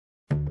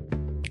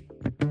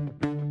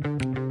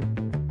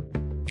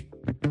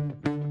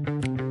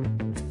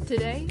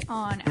Today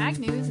on Ag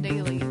News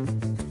Daily.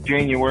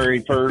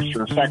 January 1st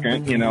or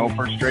 2nd,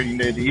 first trading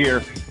day of the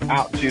year,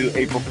 out to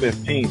April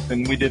 15th.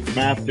 And we did the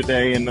math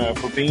today, and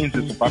for beans,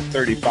 it's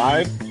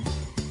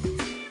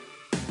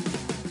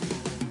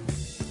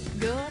 $1.35.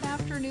 Good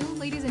afternoon,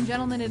 ladies and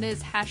gentlemen. It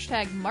is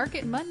hashtag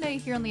Market Monday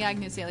here on the Ag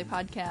News Daily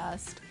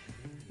podcast.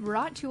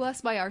 Brought to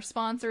us by our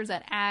sponsors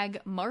at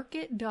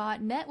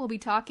agmarket.net. We'll be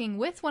talking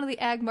with one of the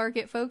ag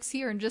market folks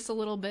here in just a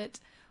little bit,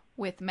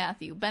 with Matt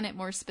Bennett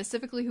more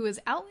specifically, who is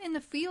out in the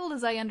field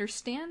as I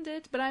understand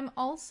it. But I'm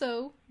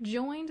also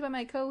joined by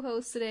my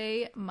co-host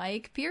today,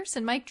 Mike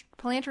Pearson. Mike,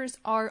 planters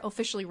are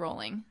officially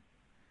rolling.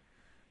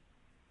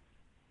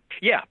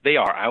 Yeah, they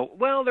are.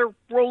 They're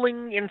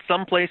rolling in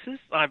some places.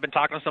 I've been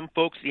talking to some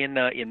folks in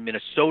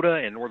Minnesota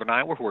and northern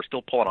Iowa who are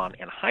still pulling on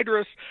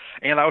anhydrous,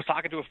 and I was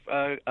talking to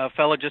a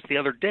fella just the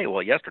other day,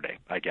 yesterday,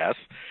 I guess,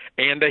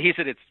 and he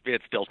said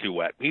it's still too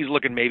wet. He's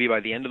looking maybe by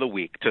the end of the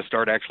week to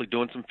start actually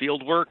doing some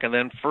field work, and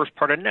then first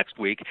part of next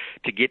week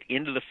to get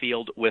into the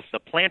field with the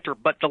planter.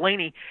 But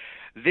Delaney,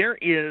 there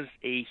is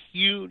a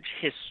huge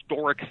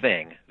historic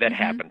thing that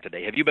happened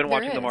today. Have you been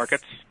watching the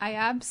markets? I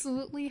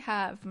absolutely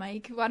have,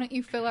 Mike. Why don't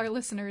you fill our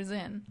listeners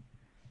in?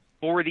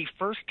 For the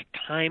first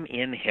time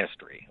in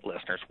history,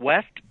 listeners,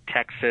 West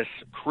Texas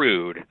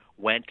crude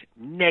went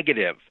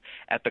negative.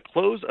 At the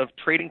close of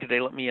trading today,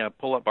 let me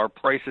pull up our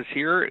prices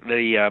here.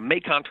 The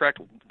May contract,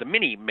 the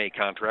mini May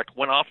contract,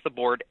 went off the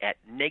board at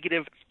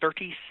negative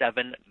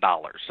 $37.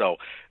 So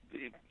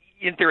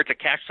in theory, it's a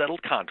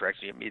cash-settled contract,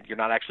 so you're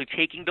not actually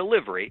taking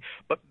delivery.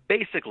 But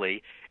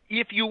basically,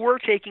 if you were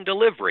taking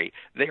delivery,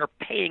 they are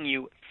paying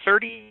you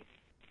 $30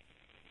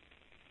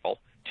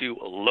 to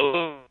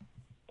load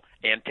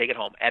and take it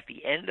home. At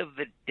the end of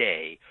the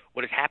day,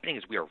 what is happening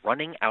is we are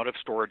running out of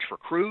storage for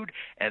crude,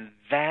 and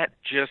that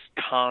just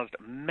caused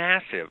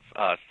massive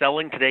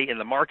selling today in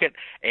the market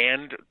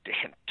and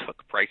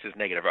took prices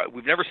negative.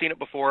 We've never seen it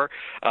before.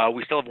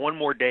 We still have one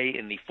more day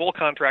in the full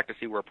contract to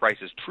see where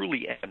prices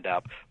truly end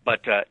up,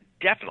 but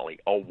definitely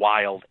a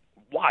wild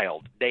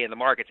day in the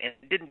markets, and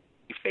it didn't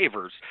do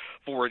favors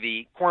for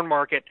the corn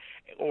market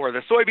or the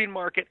soybean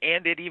market,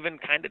 and it even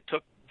kind of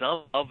took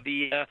some of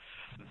the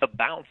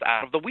bounce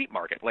out of the wheat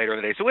market later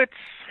in the day. So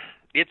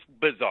it's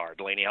bizarre,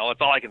 Delaney. That's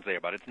all I can say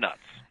about it. It's nuts.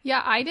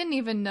 Yeah, I didn't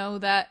even know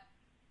that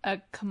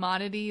a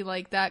commodity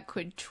like that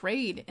could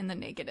trade in the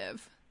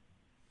negative.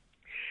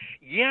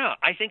 Yeah,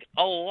 I think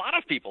a lot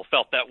of people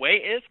felt that way.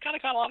 It's kind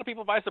of caught a lot of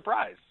people by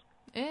surprise.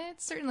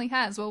 It certainly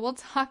has. Well, we'll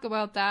talk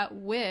about that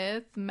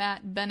with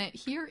Matt Bennett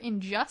here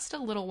in just a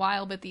little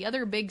while. But the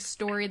other big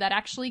story that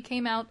actually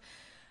came out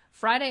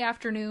Friday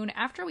afternoon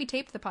after we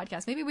taped the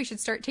podcast, maybe we should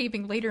start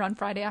taping later on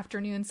Friday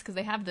afternoons because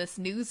they have this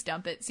news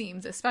dump, it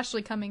seems,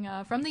 especially coming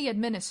from the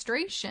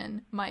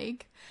administration,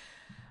 Mike.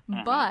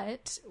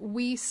 But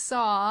we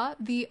saw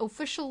the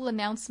official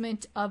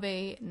announcement of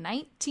a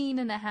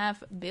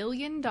 $19.5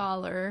 billion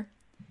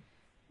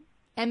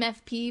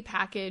MFP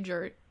package,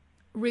 or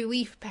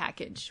relief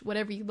package,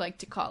 whatever you'd like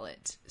to call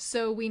it.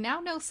 So we now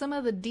know some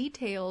of the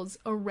details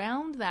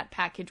around that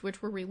package,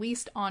 which were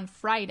released on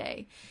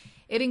Friday.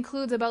 It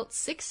includes about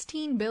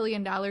 $16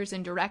 billion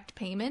in direct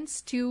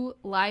payments to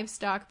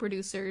livestock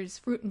producers,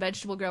 fruit and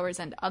vegetable growers,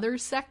 and other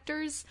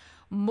sectors.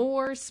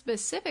 More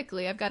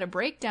specifically, I've got a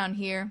breakdown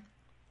here.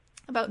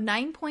 About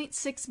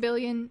 $9.6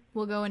 billion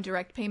will go in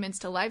direct payments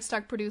to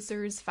livestock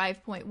producers,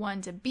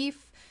 $5.1 to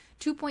beef,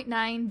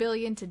 $2.9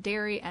 billion to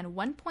dairy, and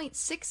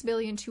 $1.6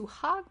 billion to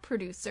hog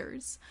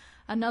producers.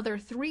 Another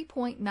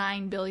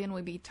 $3.9 billion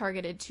will be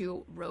targeted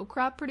to row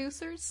crop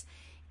producers,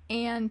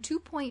 and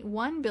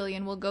 $2.1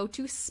 billion will go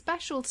to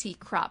specialty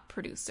crop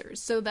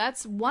producers. So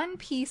that's one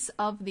piece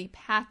of the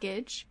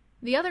package.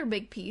 The other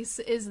big piece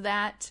is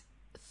that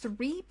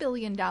 $3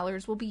 billion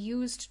will be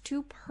used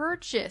to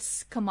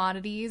purchase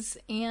commodities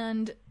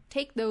and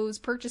take those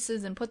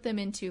purchases and put them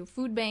into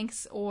food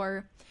banks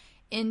or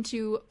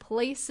into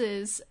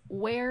places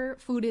where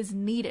food is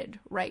needed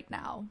right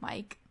now,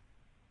 Mike.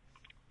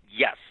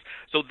 Yes.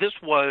 So this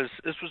was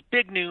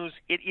big news.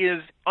 It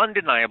is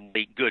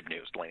undeniably good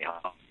news, Delaney.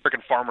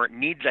 American farmer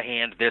needs a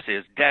hand. This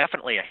is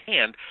definitely a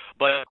hand.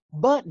 But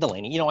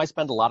Delaney, I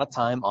spend a lot of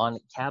time on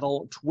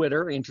cattle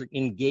Twitter,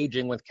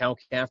 engaging with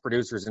cow-calf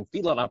producers and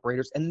feedlot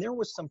operators, and there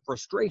was some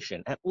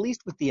frustration, at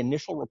least with the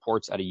initial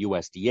reports out of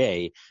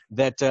USDA,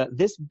 that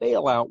this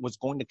bailout was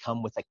going to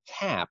come with a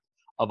cap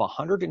of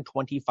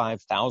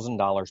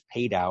 $125,000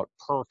 paid out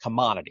per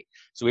commodity.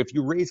 So if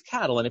you raise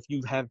cattle and if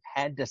you have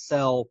had to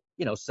sell,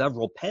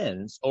 several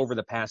pens over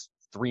the past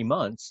 3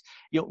 months,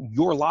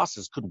 your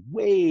losses could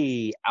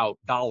way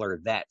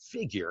outdollar that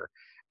figure.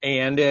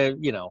 And,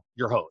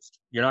 your host,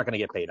 you're not going to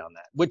get paid on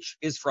that, which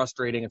is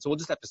frustrating. And so we'll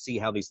just have to see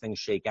how these things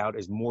shake out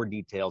as more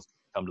details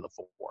come to the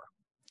fore.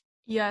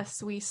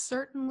 Yes, we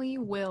certainly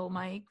will,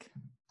 Mike.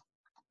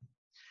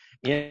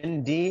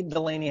 Indeed,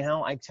 Delaney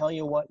Howe. I tell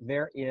you what,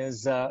 there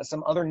is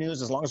some other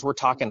news as long as we're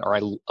talking, or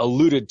I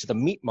alluded to the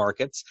meat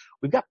markets.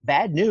 We've got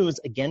bad news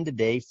again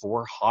today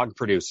for hog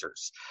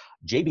producers.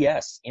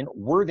 JBS in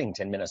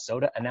Worthington,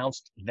 Minnesota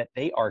announced that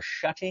they are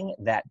shutting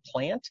that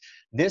plant.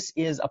 This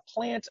is a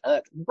plant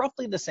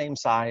roughly the same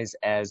size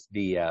as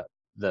the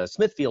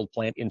Smithfield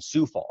plant in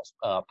Sioux Falls.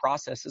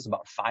 Processes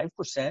about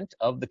 5%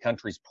 of the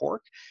country's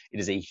pork. It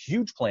is a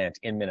huge plant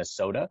in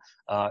Minnesota,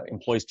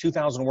 employs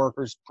 2,000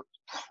 workers.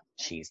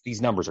 Geez,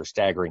 these numbers are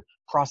staggering.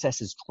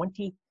 Processes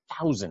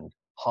 20,000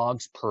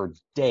 hogs per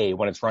day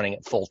when it's running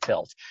at full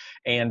tilt.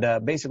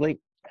 And basically,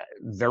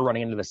 they're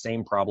running into the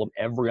same problem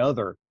every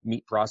other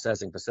meat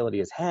processing facility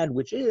has had,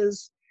 which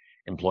is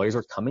employees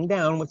are coming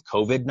down with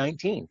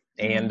COVID-19.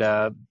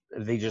 And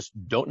they just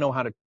don't know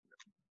how to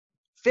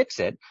fix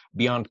it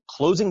beyond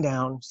closing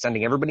down,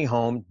 sending everybody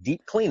home,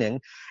 deep cleaning.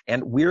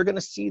 And we're going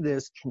to see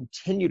this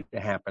continue to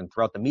happen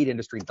throughout the meat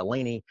industry.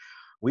 Delaney,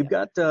 we've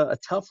got a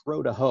tough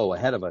road to hoe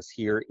ahead of us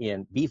here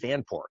in beef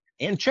and pork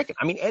and chicken.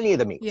 I mean, any of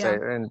the meats. Yeah.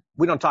 And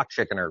we don't talk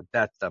chicken or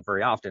that stuff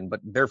very often, but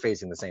they're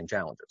facing the same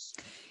challenges.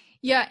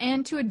 Yeah,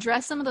 and to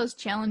address some of those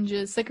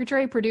challenges,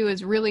 Secretary Perdue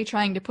is really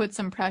trying to put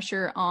some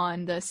pressure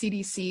on the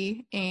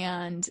CDC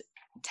and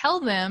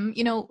tell them,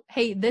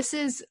 hey, this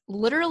is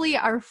literally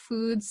our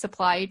food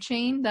supply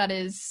chain that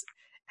is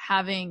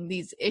having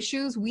these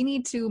issues. We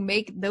need to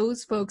make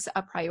those folks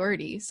a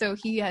priority. So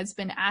he has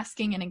been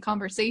asking and in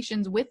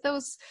conversations with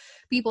those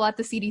people at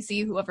the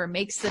CDC, whoever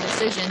makes the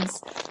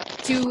decisions,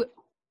 to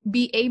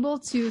be able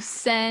to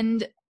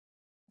send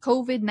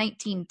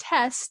COVID-19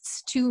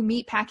 tests to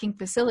meat packing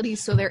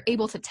facilities so they're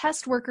able to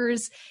test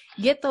workers,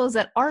 get those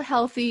that are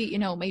healthy,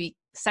 maybe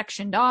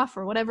sectioned off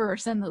or whatever, or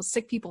send those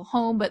sick people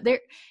home. But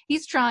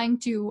he's trying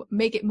to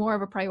make it more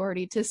of a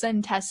priority to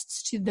send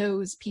tests to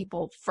those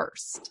people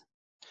first.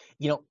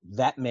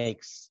 That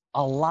makes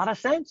a lot of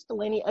sense,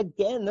 Delaney.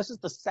 Again, this is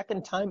the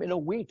second time in a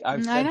week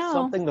I've said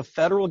something the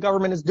federal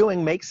government is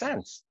doing makes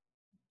sense.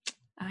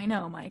 I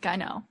know, Mike, I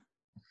know.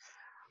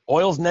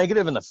 Oil's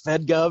negative and the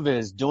FedGov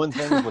is doing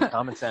things with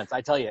common sense.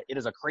 I tell you, it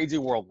is a crazy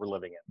world we're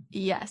living in.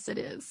 Yes, it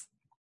is.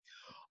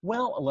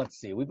 Well, let's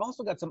see. We've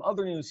also got some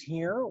other news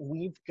here.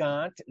 We've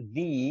got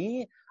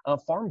the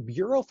Farm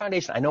Bureau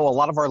Foundation. I know a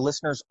lot of our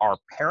listeners are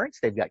parents.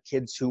 They've got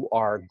kids who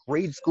are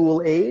grade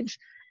school age,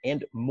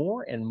 and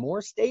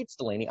more states,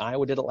 Delaney.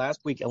 Iowa did it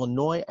last week.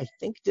 Illinois, I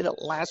think, did it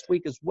last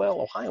week as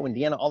well. Ohio,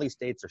 Indiana, all these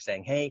states are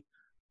saying, hey,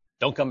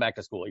 don't come back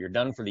to school. You're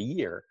done for the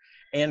year.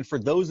 And for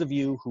those of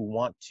you who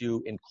want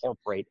to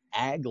incorporate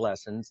ag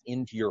lessons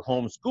into your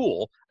home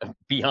school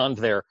beyond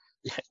their,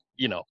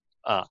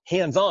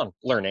 hands-on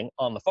learning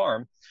on the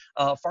farm,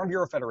 Farm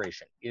Bureau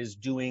Federation is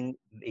doing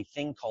a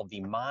thing called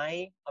the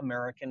My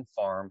American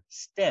Farm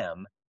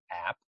STEM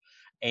app.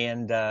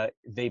 And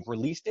they've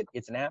released it.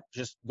 It's an app.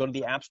 Just go to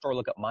the App Store,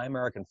 look up My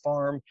American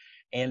Farm,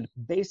 and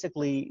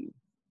basically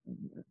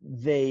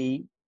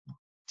they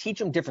teach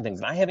them different things.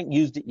 And I haven't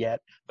used it yet,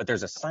 but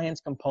there's a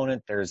science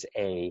component, there's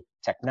a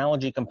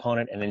technology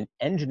component, and an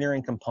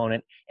engineering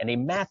component, and a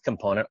math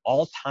component,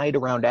 all tied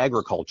around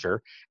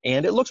agriculture.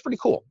 And it looks pretty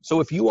cool. So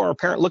if you are a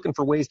parent looking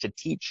for ways to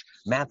teach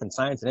math and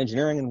science and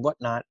engineering and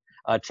whatnot,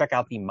 check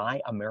out the My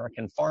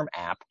American Farm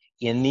app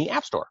in the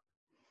App Store.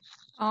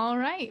 All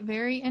right.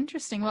 Very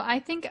interesting. Well, I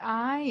think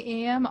I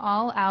am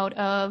all out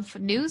of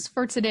news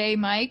for today,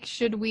 Mike.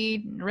 Should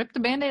we rip the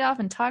Band-Aid off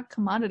and talk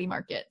commodity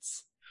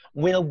markets?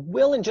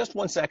 We'll in just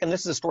one second. This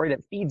is a story that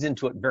feeds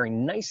into it very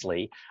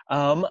nicely.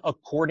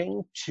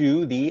 According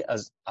to the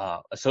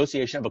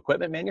Association of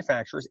Equipment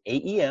Manufacturers,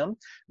 AEM,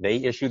 they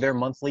issue their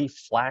monthly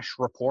flash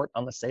report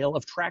on the sale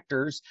of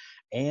tractors.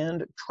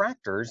 And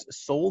tractors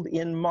sold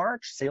in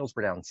March, sales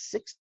were down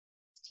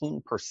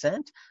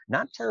 16%.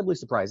 Not terribly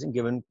surprising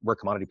given where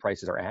commodity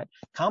prices are at.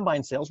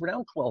 Combine sales were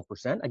down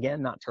 12%.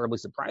 Again, not terribly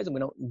surprising. We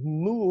don't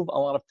move a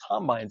lot of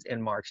combines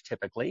in March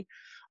typically.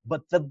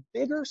 But the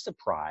bigger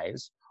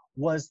surprise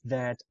was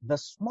that the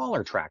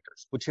smaller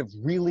tractors, which have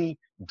really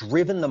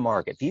driven the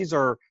market, these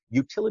are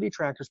utility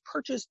tractors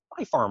purchased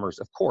by farmers,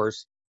 of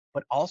course,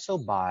 but also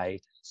by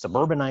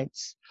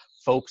suburbanites,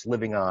 folks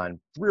living on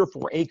 3 or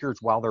 4 acres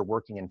while they're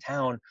working in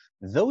town.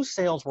 Those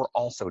sales were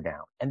also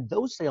down, and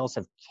those sales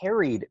have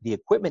carried the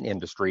equipment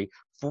industry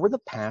for the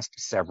past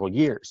several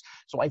years.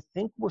 So I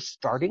think we're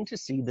starting to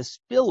see the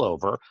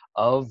spillover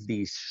of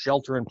these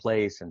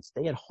shelter-in-place and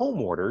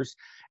stay-at-home orders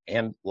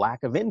and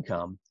lack of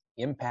income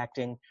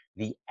impacting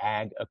the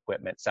ag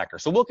equipment sector.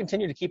 So we'll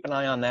continue to keep an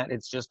eye on that.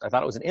 It's just, I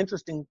thought it was an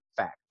interesting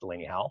fact,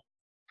 Delaney Howell.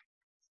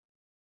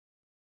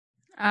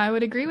 I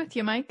would agree with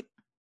you, Mike.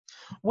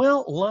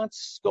 Well,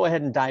 let's go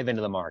ahead and dive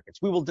into the markets.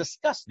 We will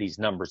discuss these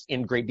numbers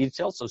in great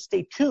detail, so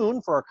stay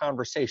tuned for our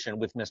conversation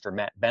with Mr.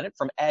 Matt Bennett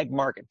from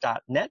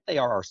agmarket.net. They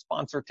are our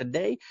sponsor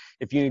today.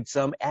 If you need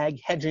some ag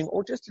hedging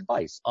or just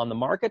advice on the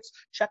markets,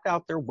 check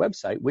out their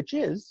website, which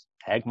is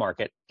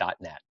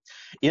agmarket.net.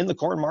 In the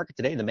corn market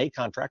today, the May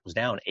contract was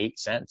down 8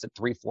 cents at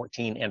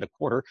 3.14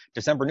 1/4.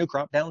 December new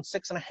crop down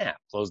 6.5.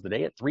 Closed the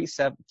day at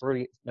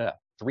 3.73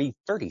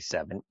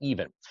 337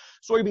 even.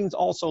 Soybeans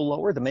also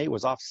lower. The May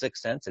was off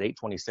 6 cents at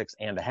 826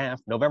 and a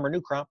half. November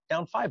new crop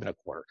down 5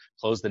 1/4.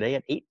 Closed the day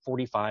at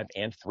 845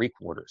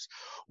 3/4.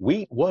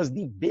 Wheat was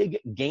the big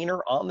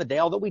gainer on the day,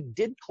 although we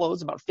did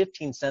close about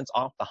 15 cents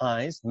off the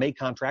highs. May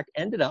contract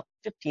ended up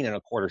 15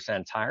 1/4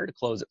 cents higher to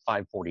close at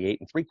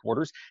 548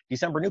 3/4.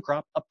 December new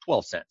crop up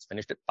 12 cents,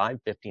 finished at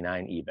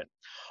 559 even.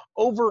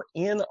 Over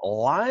in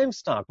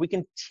livestock, we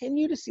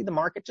continue to see the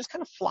market just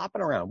kind of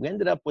flopping around. We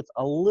ended up with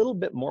a little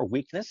bit more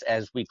weakness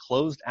as we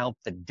closed out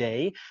the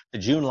day. The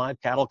June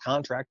live cattle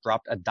contract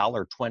dropped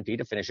 $1.20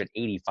 to finish at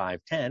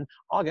 85.10.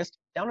 August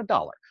down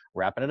 $1,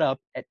 wrapping it up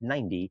at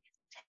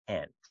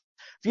 90.10.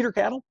 Feeder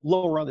cattle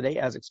lower on the day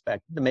as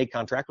expected. The May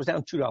contract was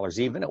down $2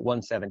 even at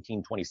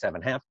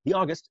 117.27.5. The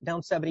August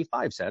down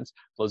 75 cents,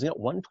 closing at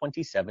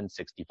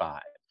 127.65.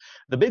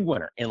 The big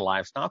winner in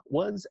livestock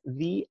was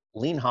the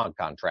lean hog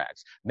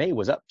contracts. May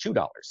was up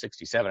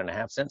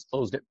 $2.67.5,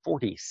 closed at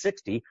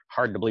 40.60.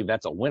 Hard to believe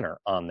that's a winner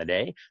on the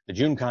day. The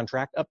June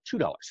contract up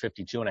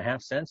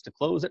 $2.52.5 to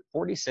close at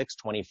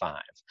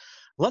 46.25.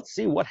 Let's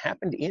see what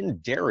happened in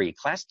dairy.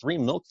 Class 3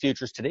 milk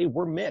futures today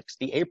were mixed.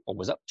 The April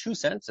was up 2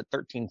 cents at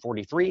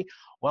 13.43,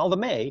 while the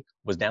May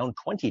was down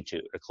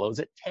 22 to close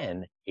at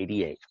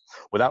 10.88.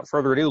 Without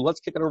further ado, let's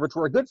kick it over to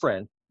our good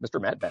friend,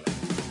 Mr. Matt Bennett.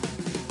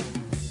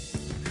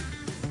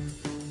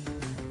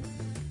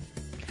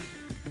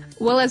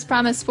 Well, as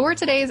promised for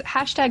today's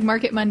hashtag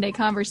Market Monday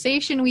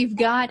conversation, we've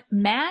got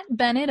Matt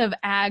Bennett of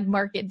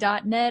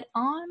agmarket.net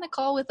on the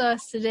call with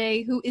us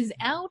today, who is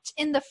out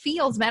in the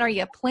fields. Matt, are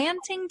you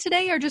planting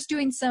today or just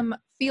doing some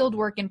field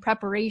work in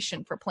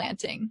preparation for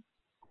planting?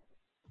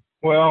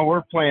 Well,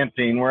 we're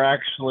planting. We're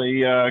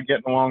actually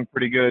getting along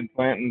pretty good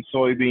planting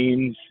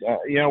soybeans.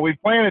 We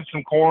planted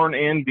some corn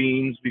and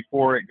beans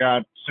before it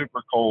got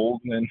super cold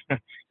and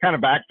kind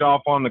of backed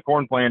off on the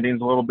corn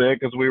plantings a little bit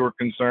because we were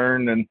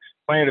concerned, and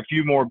planted a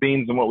few more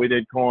beans than what we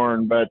did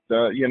corn. But,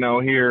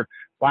 here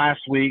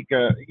last week,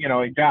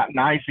 it got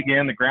nice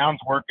again. The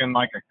ground's working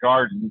like a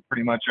garden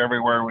pretty much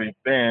everywhere we've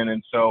been.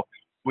 And so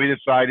we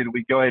decided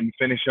we'd go ahead and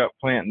finish up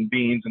planting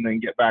beans and then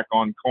get back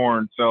on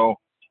corn. So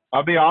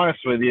I'll be honest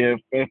with you,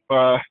 if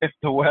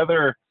the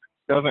weather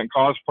doesn't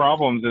cause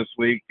problems this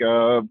week,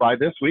 by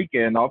this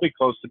weekend, I'll be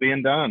close to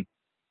being done.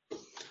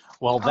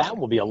 Well, that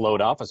will be a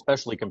load off,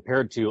 especially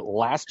compared to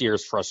last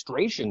year's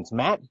frustrations,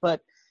 Matt.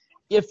 But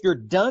if you're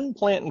done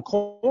planting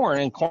corn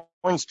and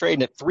corn's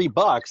trading at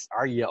 $3,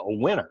 are you a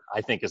winner?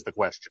 I think is the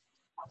question.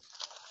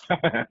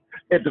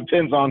 It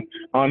depends on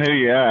who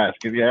you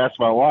ask. If you ask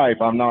my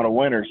wife, I'm not a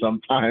winner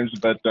sometimes,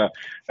 but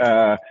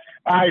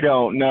I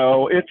don't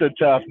know. It's a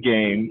tough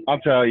game. I'll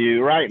tell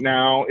you right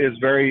now it's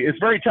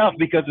very tough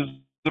because as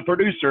the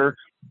producer,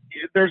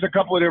 there's a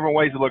couple of different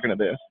ways of looking at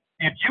this.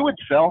 If you would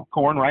sell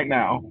corn right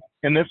now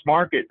and this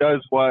market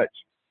does what,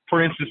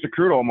 for instance, the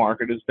crude oil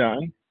market has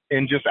done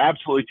and just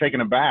absolutely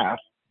taken a bath,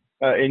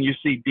 and you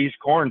see these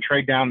corn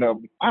trade down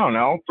to, I don't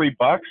know,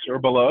 $3 or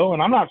below.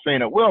 And I'm not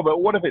saying it will,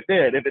 but what if it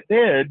did? If it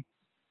did,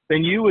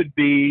 then you would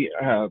be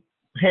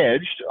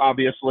hedged,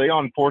 obviously,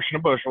 on a portion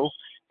of bushels,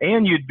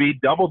 and you'd be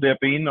double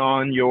dipping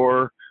on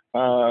your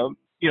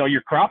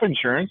crop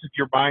insurance if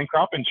you're buying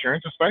crop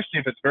insurance, especially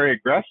if it's very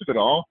aggressive at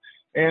all.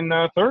 And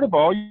third of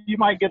all, you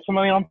might get some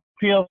money on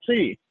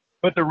PLC.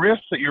 But the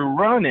risk that you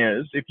run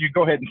is if you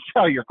go ahead and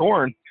sell your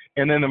corn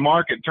and then the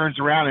market turns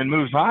around and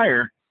moves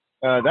higher,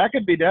 that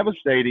could be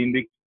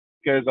devastating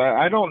because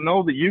I don't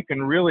know that you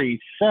can really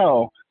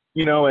sell,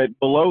 at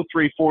below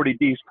 340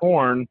 D's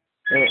corn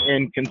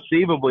and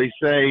conceivably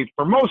say,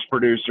 for most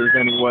producers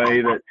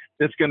anyway, that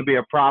it's going to be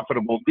a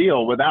profitable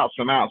deal without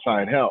some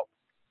outside help.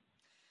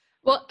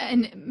 Well,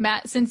 and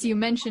Matt, since you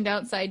mentioned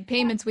outside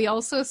payments, we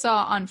also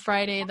saw on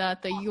Friday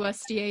that the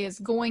USDA is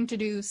going to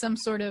do some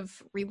sort of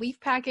relief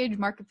package,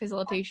 market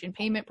facilitation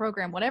payment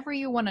program, whatever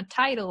you want to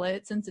title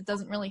it, since it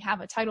doesn't really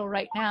have a title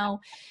right now.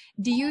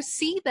 Do you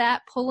see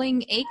that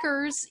pulling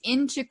acres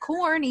into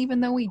corn, even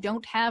though we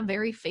don't have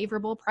very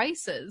favorable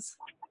prices?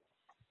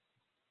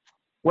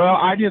 Well,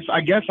 I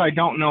guess I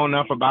don't know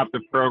enough about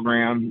the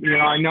program.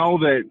 I know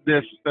that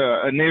this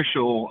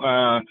initial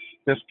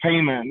this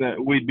payment that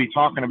we'd be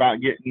talking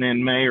about getting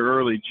in May or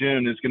early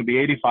June is going to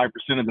be 85%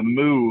 of the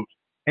move.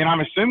 And I'm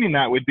assuming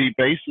that would be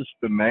basis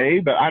to May,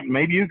 but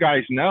maybe you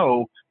guys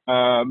know,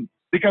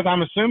 because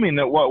I'm assuming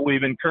that what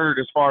we've incurred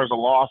as far as a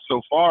loss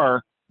so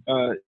far,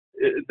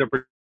 the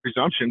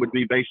presumption would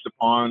be based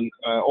upon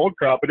old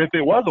crop. But if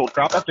it was old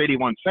crop, that's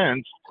 81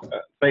 cents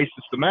basis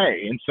to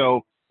May. And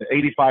so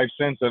 85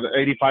 cents of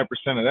 85%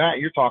 of that,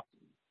 you're talking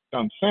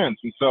some cents.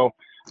 And so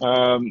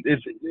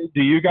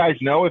do you guys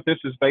know if this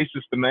is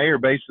basis to May or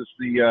basis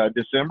the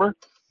December?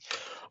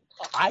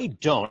 I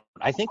don't.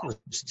 I think we're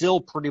still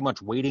pretty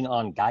much waiting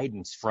on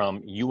guidance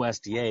from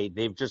USDA.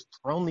 They've just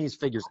thrown these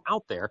figures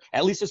out there,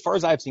 at least as far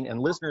as I've seen. And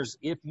listeners,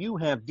 if you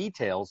have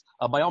details,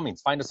 by all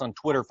means, find us on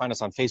Twitter, find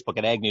us on Facebook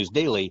at Ag News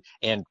Daily,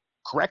 and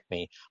correct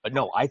me. But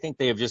no, I think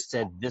they have just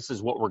said this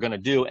is what we're going to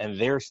do, and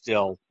they're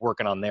still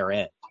working on their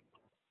end.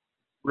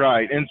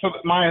 Right. And so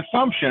my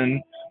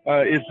assumption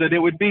is that it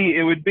would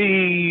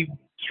be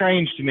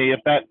strange to me if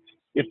that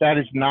if that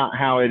is not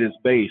how it is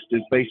based.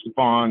 It's based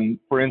upon,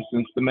 for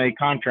instance, the May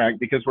contract,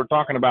 because we're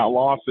talking about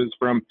losses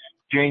from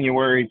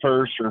January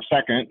 1st or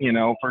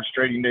 2nd, first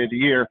trading day of the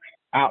year,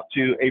 out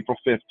to April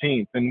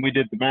 15th. And we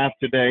did the math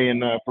today,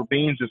 and for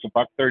beans, it's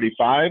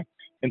 $1.35,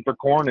 and for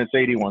corn, it's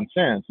 81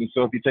 cents. And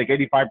so if you take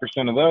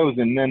 85% of those,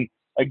 and then,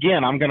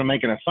 again, I'm going to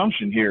make an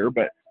assumption here,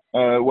 but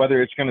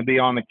whether it's going to be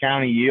on the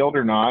county yield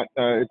or not,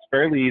 it's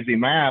fairly easy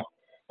math.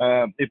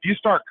 If you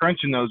start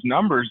crunching those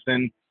numbers,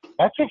 then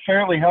that's a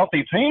fairly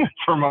healthy payment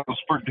for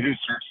most producers.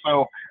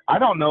 So I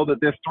don't know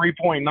that this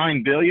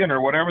 3.9 billion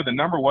or whatever the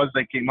number was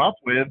they came up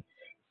with,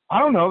 I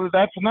don't know that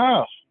that's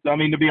enough. I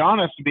mean, to be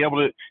honest, to be able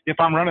to, if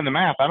I'm running the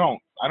math, I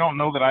don't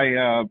know that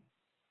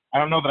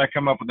I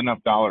come up with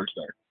enough dollars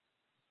there.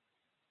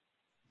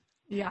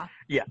 Yeah.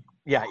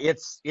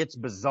 It's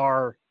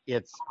bizarre.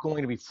 It's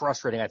going to be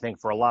frustrating, I think,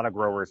 for a lot of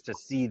growers to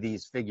see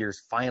these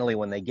figures finally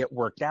when they get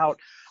worked out.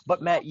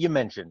 But Matt, you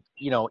mentioned,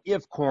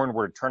 if corn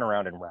were to turn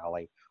around and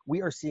rally,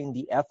 we are seeing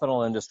the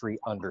ethanol industry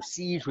under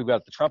siege. We've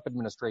got the Trump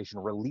administration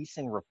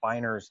releasing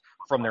refiners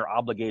from their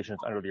obligations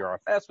under the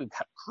RFS. We've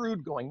got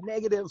crude going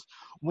negative.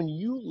 When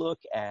you look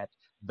at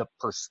the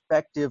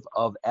perspective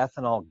of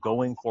ethanol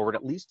going forward,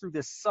 at least through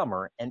this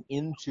summer and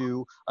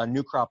into a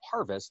new crop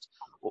harvest,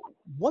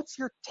 what's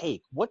your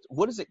take? What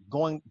is it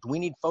going? Do we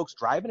need folks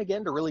driving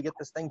again to really get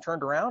this thing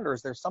turned around, or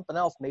is there something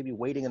else maybe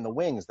waiting in the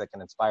wings that can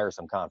inspire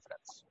some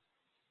confidence?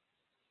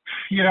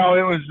 It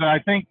was, I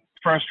think,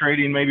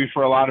 frustrating maybe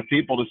for a lot of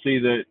people to see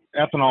that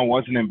ethanol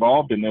wasn't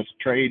involved in this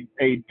trade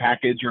aid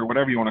package or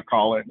whatever you want to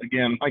call it.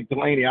 Again, like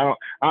Delaney, I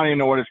don't even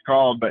know what it's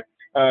called, but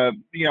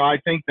I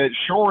think that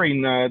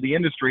shoring the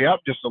industry up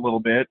just a little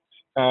bit,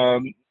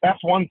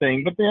 that's one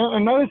thing. But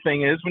another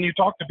thing is, when you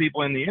talk to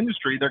people in the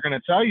industry, they're going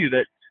to tell you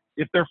that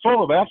if they're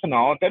full of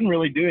ethanol, it doesn't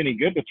really do any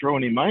good to throw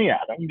any money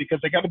at them, because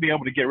they got to be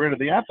able to get rid of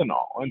the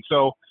ethanol. And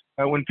so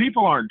when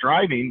people aren't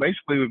driving,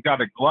 basically we've got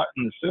a glut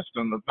in the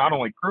system of not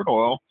only crude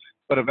oil,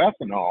 but of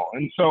ethanol.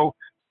 And so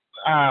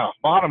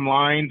bottom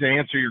line, to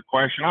answer your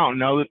question, I don't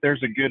know that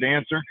there's a good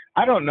answer.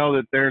 I don't know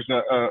that there's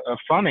a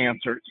fun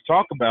answer to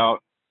talk about.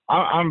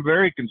 I'm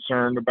very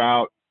concerned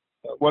about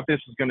what this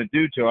is going to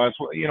do to us.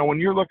 When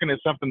you're looking at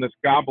something that's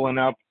gobbling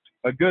up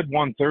a good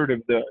 1/3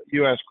 of the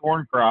U.S.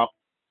 corn crop,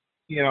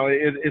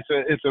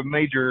 it's a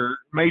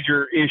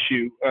major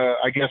issue,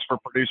 I guess, for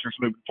producers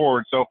moving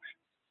forward. So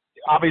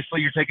obviously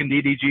you're taking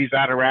DDGs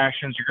out of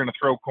rations. You're going to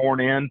throw corn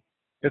in.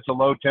 It's a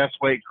low test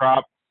weight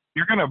crop.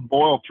 You're going to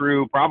boil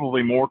through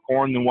probably more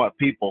corn than what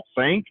people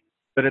think.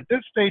 But at this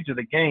stage of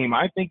the game,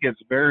 I think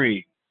it's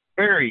very,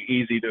 very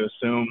easy to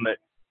assume that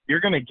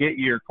you're going to get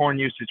your corn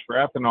usage for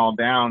ethanol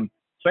down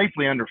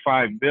safely under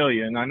 5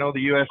 billion. I know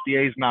the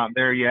USDA is not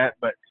there yet,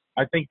 but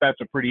I think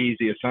that's a pretty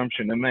easy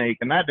assumption to make.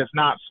 And that does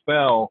not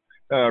spell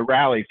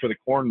rally for the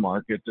corn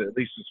market, at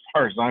least as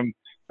far as I'm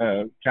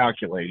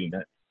calculating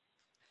it.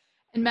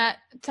 And Matt,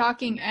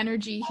 talking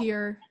energy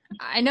here,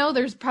 I know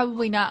there's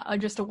probably not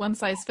just a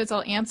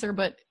one-size-fits-all answer,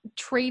 but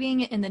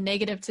trading in the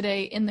negative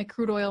today in the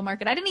crude oil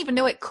market, I didn't even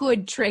know it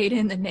could trade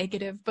in the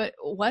negative, but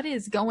what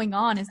is going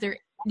on? Do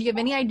you have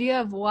any idea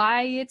of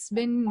why it's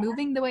been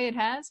moving the way it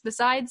has,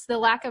 besides the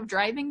lack of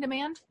driving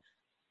demand?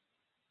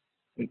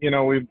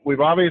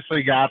 We've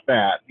obviously got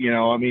that.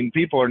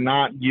 People are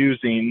not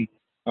using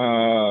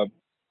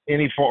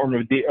any form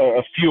of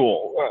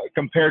fuel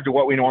compared to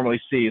what we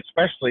normally see,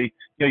 especially,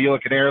 you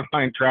look at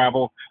airline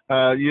travel.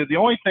 The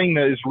only thing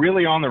that is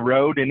really on the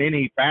road in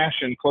any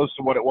fashion close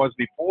to what it was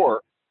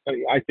before,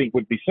 I think,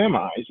 would be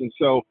semis. And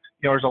so,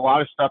 there's a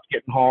lot of stuff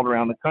getting hauled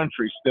around the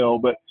country still.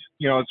 But,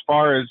 as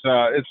far as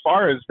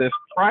this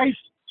price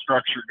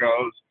structure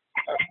goes,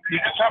 you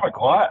just have a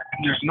glut.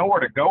 There's nowhere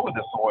to go with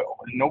this oil,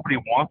 and nobody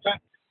wants it.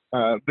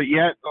 But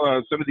yet,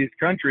 some of these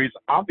countries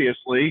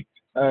obviously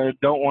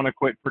don't want to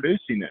quit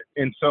producing it.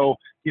 And so,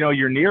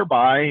 your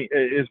nearby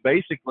is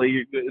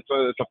basically, it's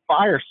a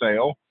fire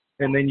sale,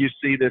 and then you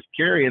see this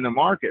carry in the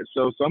market.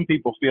 So some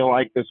people feel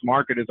like this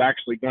market is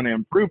actually going to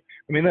improve.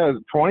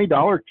 The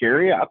 $20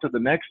 carry out to the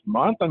next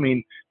month.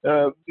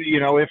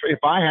 If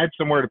I had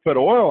somewhere to put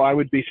oil, I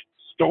would be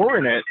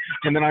storing it,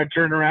 and then I'd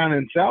turn around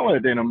and sell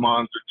it in a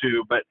month or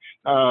two. But,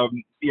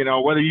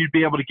 whether you'd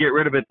be able to get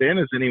rid of it then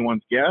is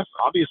anyone's guess.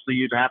 Obviously,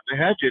 you'd have to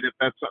hedge it if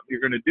that's something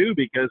you're going to do,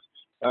 because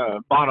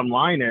bottom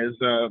line is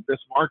this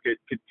market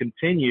could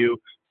continue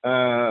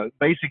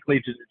basically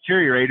to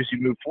deteriorate as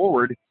you move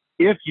forward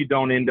if you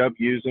don't end up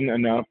using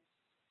enough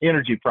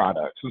energy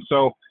products. And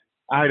so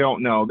I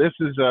don't know. This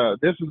is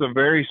a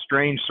very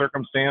strange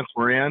circumstance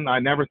we're in. I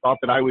never thought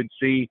that I would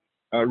see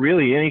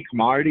really any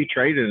commodity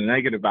trade at a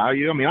negative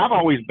value. I've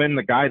always been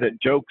the guy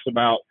that jokes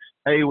about,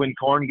 hey, when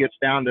corn gets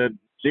down to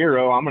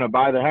zero, I'm going to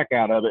buy the heck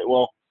out of it.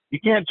 Well, you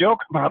can't joke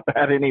about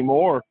that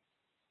anymore.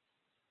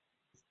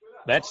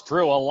 That's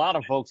true. A lot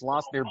of folks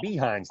lost their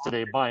behinds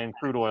today buying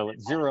crude oil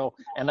at zero,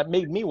 and that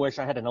made me wish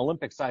I had an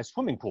Olympic-sized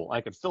swimming pool I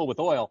could fill with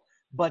oil.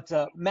 But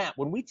Matt,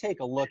 when we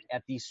take a look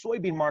at the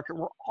soybean market,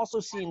 we're also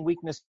seeing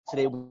weakness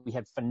today. We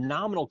had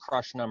phenomenal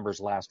crush numbers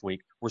last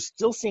week. We're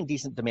still seeing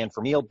decent demand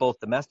for meal, both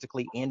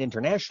domestically and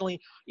internationally.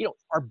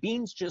 Are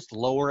beans just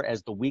lower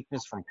as the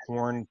weakness from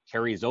corn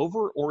carries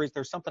over, or is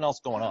there something else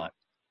going on?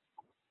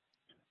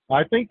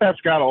 I think that's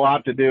got a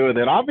lot to do with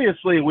it.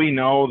 Obviously, we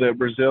know that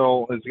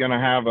Brazil is going to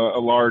have a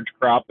large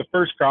crop. The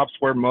first crop's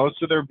where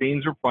most of their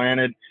beans are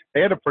planted. They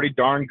had a pretty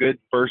darn good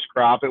first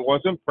crop. It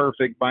wasn't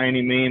perfect by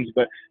any means,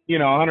 but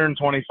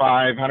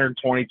 125,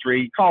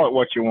 123, call it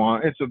what you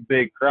want. It's a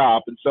big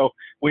crop. And so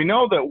we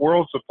know that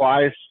world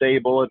supply is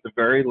stable at the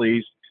very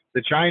least.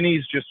 The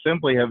Chinese just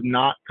simply have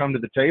not come to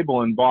the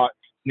table and bought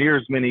near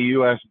as many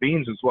U.S.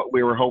 beans as what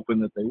we were hoping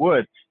that they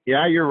would.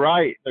 Yeah, you're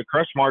right. The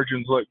crush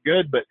margins look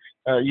good, but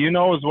as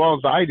well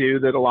as I do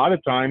that a lot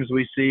of times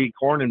we see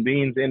corn and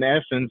beans in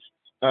essence,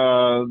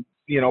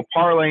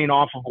 parlaying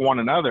off of one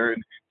another.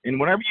 And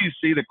whenever you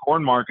see the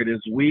corn market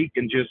is weak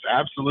and just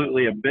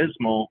absolutely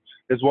abysmal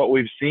is what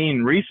we've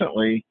seen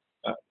recently,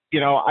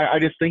 I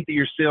just think that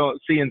you're still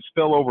seeing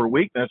spillover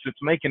weakness. It's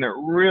making it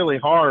really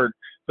hard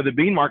for the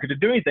bean market to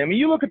do anything. I mean,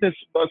 you look at this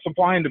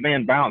supply and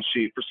demand balance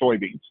sheet for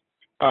soybeans.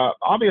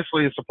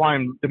 Obviously, the supply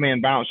and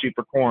demand balance sheet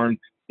for corn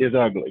is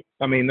ugly.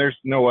 I mean, there's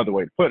no other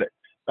way to put it.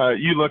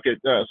 You look at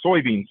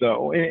soybeans,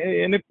 though,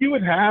 and if you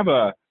would have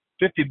a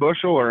 50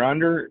 bushel or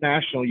under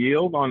national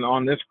yield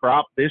on this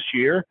crop this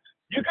year,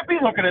 you could be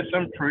looking at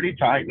some pretty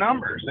tight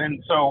numbers.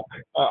 And so,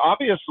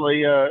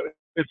 obviously,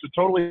 it's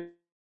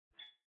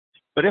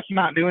but it's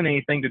not doing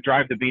anything to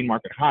drive the bean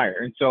market higher.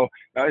 And so,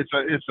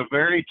 it's a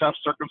very tough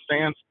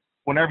circumstance.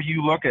 Whenever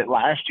you look at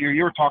last year,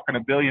 you were talking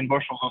 1 billion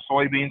bushels of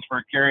soybeans for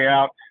a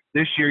carryout.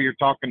 This year, you're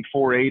talking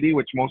 480,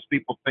 which most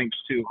people think is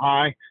too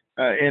high.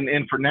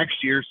 And for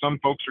next year, some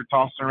folks are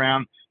tossing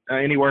around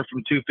anywhere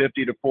from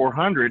 250 to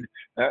 400.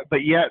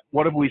 But yet,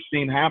 what have we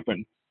seen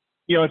happen?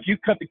 If you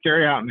cut the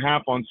carryout in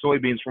half on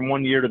soybeans from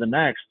one year to the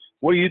next,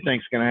 what do you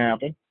think is going to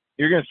happen?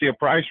 You're going to see a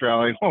price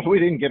rally. Well, we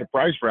didn't get a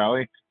price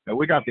rally.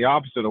 We got the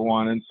opposite of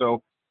one. And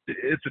so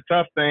it's a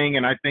tough thing.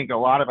 And I think a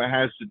lot of it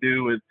has to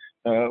do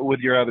with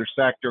your other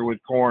sector with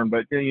corn.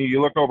 But you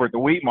look over at the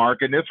wheat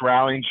market, and it's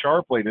rallying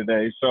sharply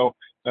today. So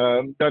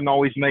doesn't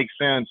always make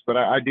sense, but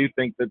I do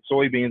think that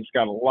soybeans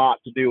got a lot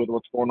to do with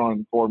what's going on in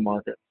the corn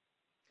market.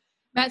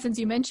 Matt, since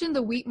you mentioned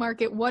the wheat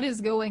market, what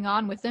is going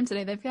on with them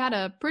today? They've had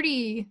a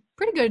pretty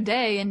good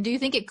day, and do you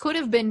think it could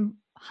have been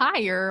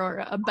higher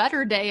or a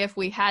better day if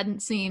we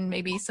hadn't seen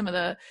maybe some of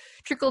the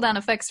trickle-down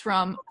effects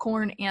from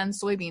corn and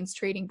soybeans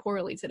trading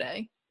poorly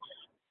today?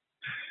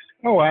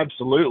 Oh,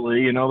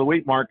 absolutely. The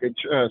wheat market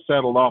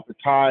settled off its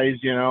highs,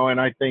 and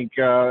I think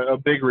a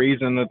big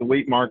reason that the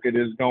wheat market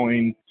is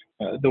going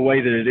the way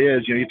that it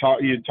is. You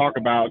talk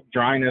about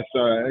dryness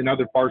in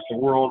other parts of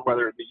the world,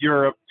 whether it be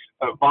Europe.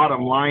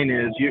 Bottom line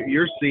is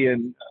you're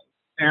seeing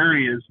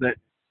areas that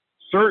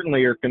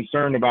certainly are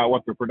concerned about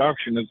what the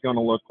production is going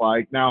to look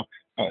like. Now,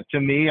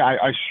 to me,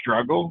 I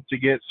struggle to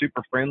get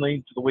super friendly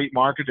to the wheat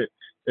market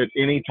at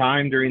any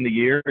time during the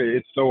year.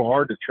 It's so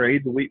hard to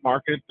trade the wheat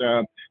market.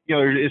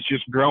 It's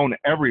just grown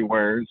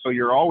everywhere. And so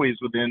you're always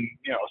within,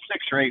 6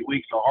 or 8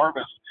 weeks of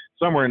harvest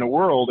somewhere in the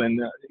world.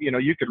 And,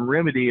 you can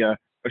remedy a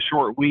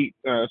short wheat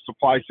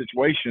supply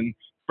situation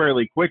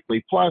fairly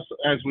quickly. Plus,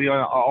 as we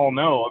all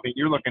know, I mean,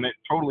 you're looking at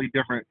totally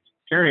different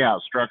carryout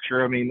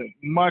structure. I mean,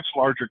 much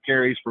larger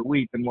carries for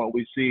wheat than what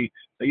we see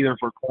either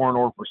for corn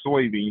or for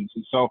soybeans.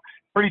 And so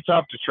pretty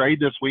tough to trade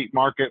this wheat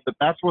market, but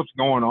that's what's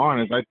going on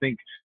is I think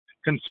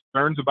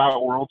concerns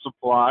about world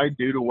supply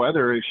due to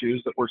weather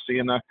issues that we're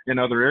seeing in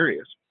other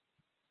areas.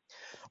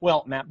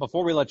 Well, Matt,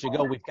 before we let you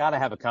go, we've got to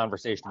have a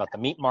conversation about the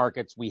meat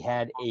markets. We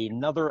had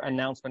another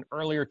announcement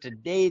earlier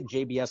today.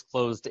 JBS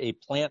closed a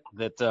plant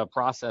that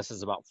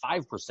processes about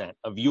 5%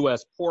 of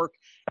U.S. pork,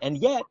 and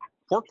yet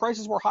pork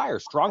prices were higher,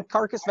 strong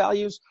carcass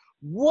values.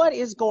 What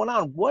is going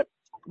on?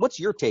 What's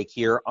your take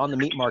here on the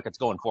meat markets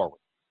going forward?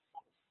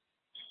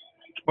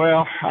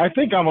 Well, I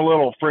think I'm a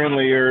little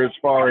friendlier as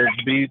far as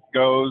beef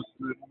goes,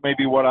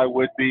 maybe what I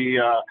would be,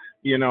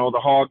 the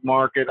hog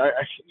market. I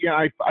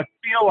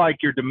feel like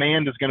your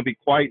demand is going to be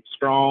quite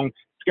strong.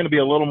 It's going to be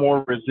a little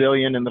more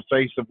resilient in the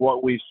face of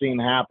what we've seen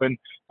happen.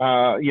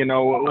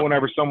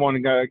 Whenever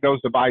someone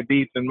goes to buy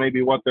beef and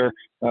maybe what they're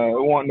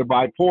wanting to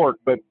buy pork.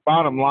 But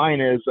bottom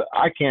line is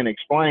I can't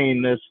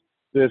explain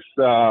this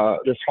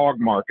hog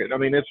market. I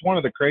mean, it's one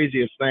of the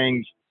craziest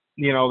things,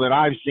 that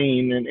I've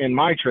seen in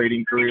my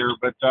trading career.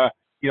 But,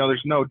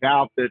 there's no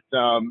doubt that,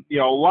 a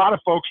lot of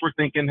folks were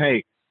thinking,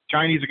 hey,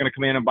 Chinese are going to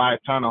come in and buy a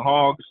ton of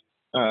hogs.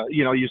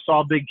 You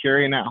saw a big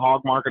carry in that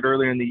hog market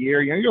earlier in the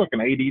year. You're looking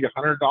at $80 to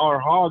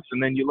 $100 hogs,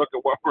 and then you look at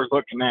what we're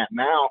looking at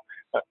now,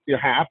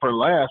 half or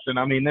less. And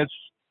I mean, this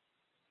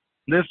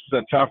is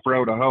a tough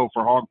row to hoe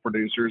for hog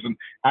producers, and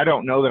I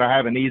don't know that I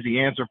have an easy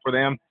answer for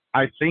them.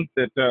 I think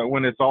that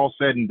when it's all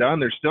said and done,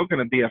 there's still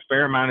going to be a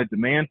fair amount of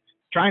demand.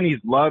 Chinese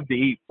love to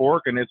eat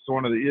pork, and it's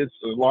the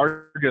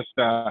largest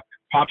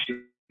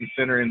population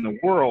center in the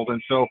world.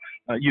 And so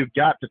you've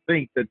got to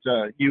think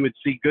that you would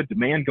see good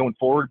demand going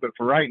forward. But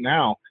for right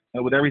now,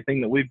 with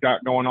everything that we've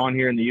got going on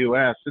here in the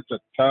U.S., it's a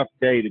tough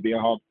day to be a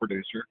hog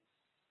producer.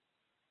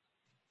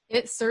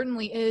 It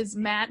certainly is.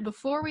 Matt,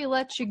 before we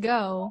let you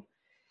go,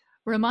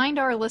 remind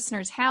our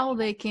listeners how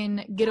they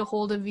can get a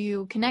hold of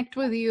you, connect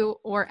with you,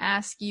 or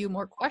ask you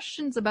more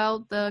questions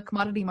about the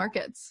commodity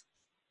markets.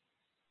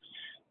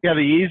 Yeah,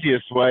 the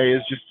easiest way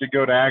is just to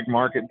go to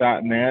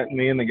agmarket.net.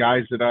 Me and the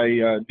guys that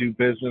I do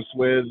business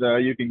with,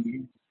 you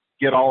can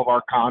get all of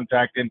our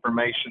contact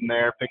information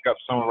there, pick up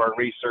some of our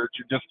research,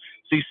 and just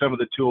see some of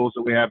the tools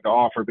that we have to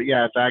offer. But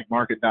yeah, it's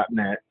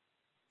agmarket.net.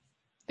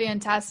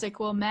 Fantastic.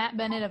 Well, Matt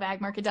Bennett of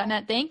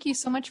agmarket.net, thank you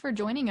so much for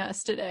joining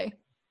us today.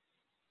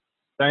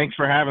 Thanks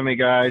for having me,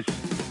 guys.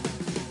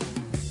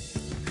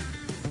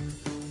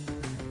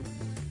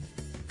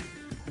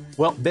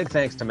 Well, big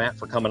thanks to Matt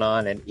for coming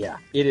on. And yeah,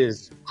 it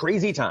is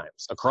crazy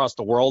times across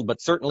the world,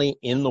 but certainly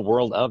in the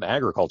world of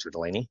agriculture,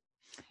 Delaney.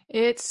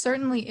 It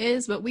certainly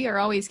is, but we are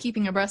always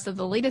keeping abreast of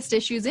the latest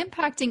issues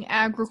impacting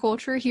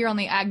agriculture here on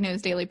the Ag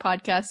News Daily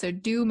podcast. So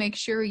do make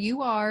sure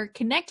you are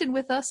connected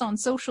with us on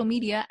social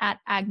media at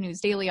Ag News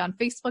Daily on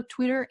Facebook,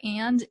 Twitter,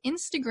 and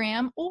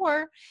Instagram.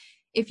 Or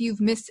if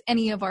you've missed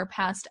any of our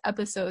past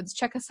episodes,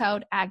 check us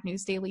out at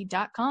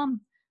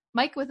agnewsdaily.com.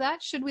 Mike, with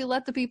that, should we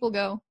let the people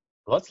go?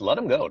 Let's let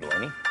them go,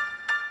 Delaney.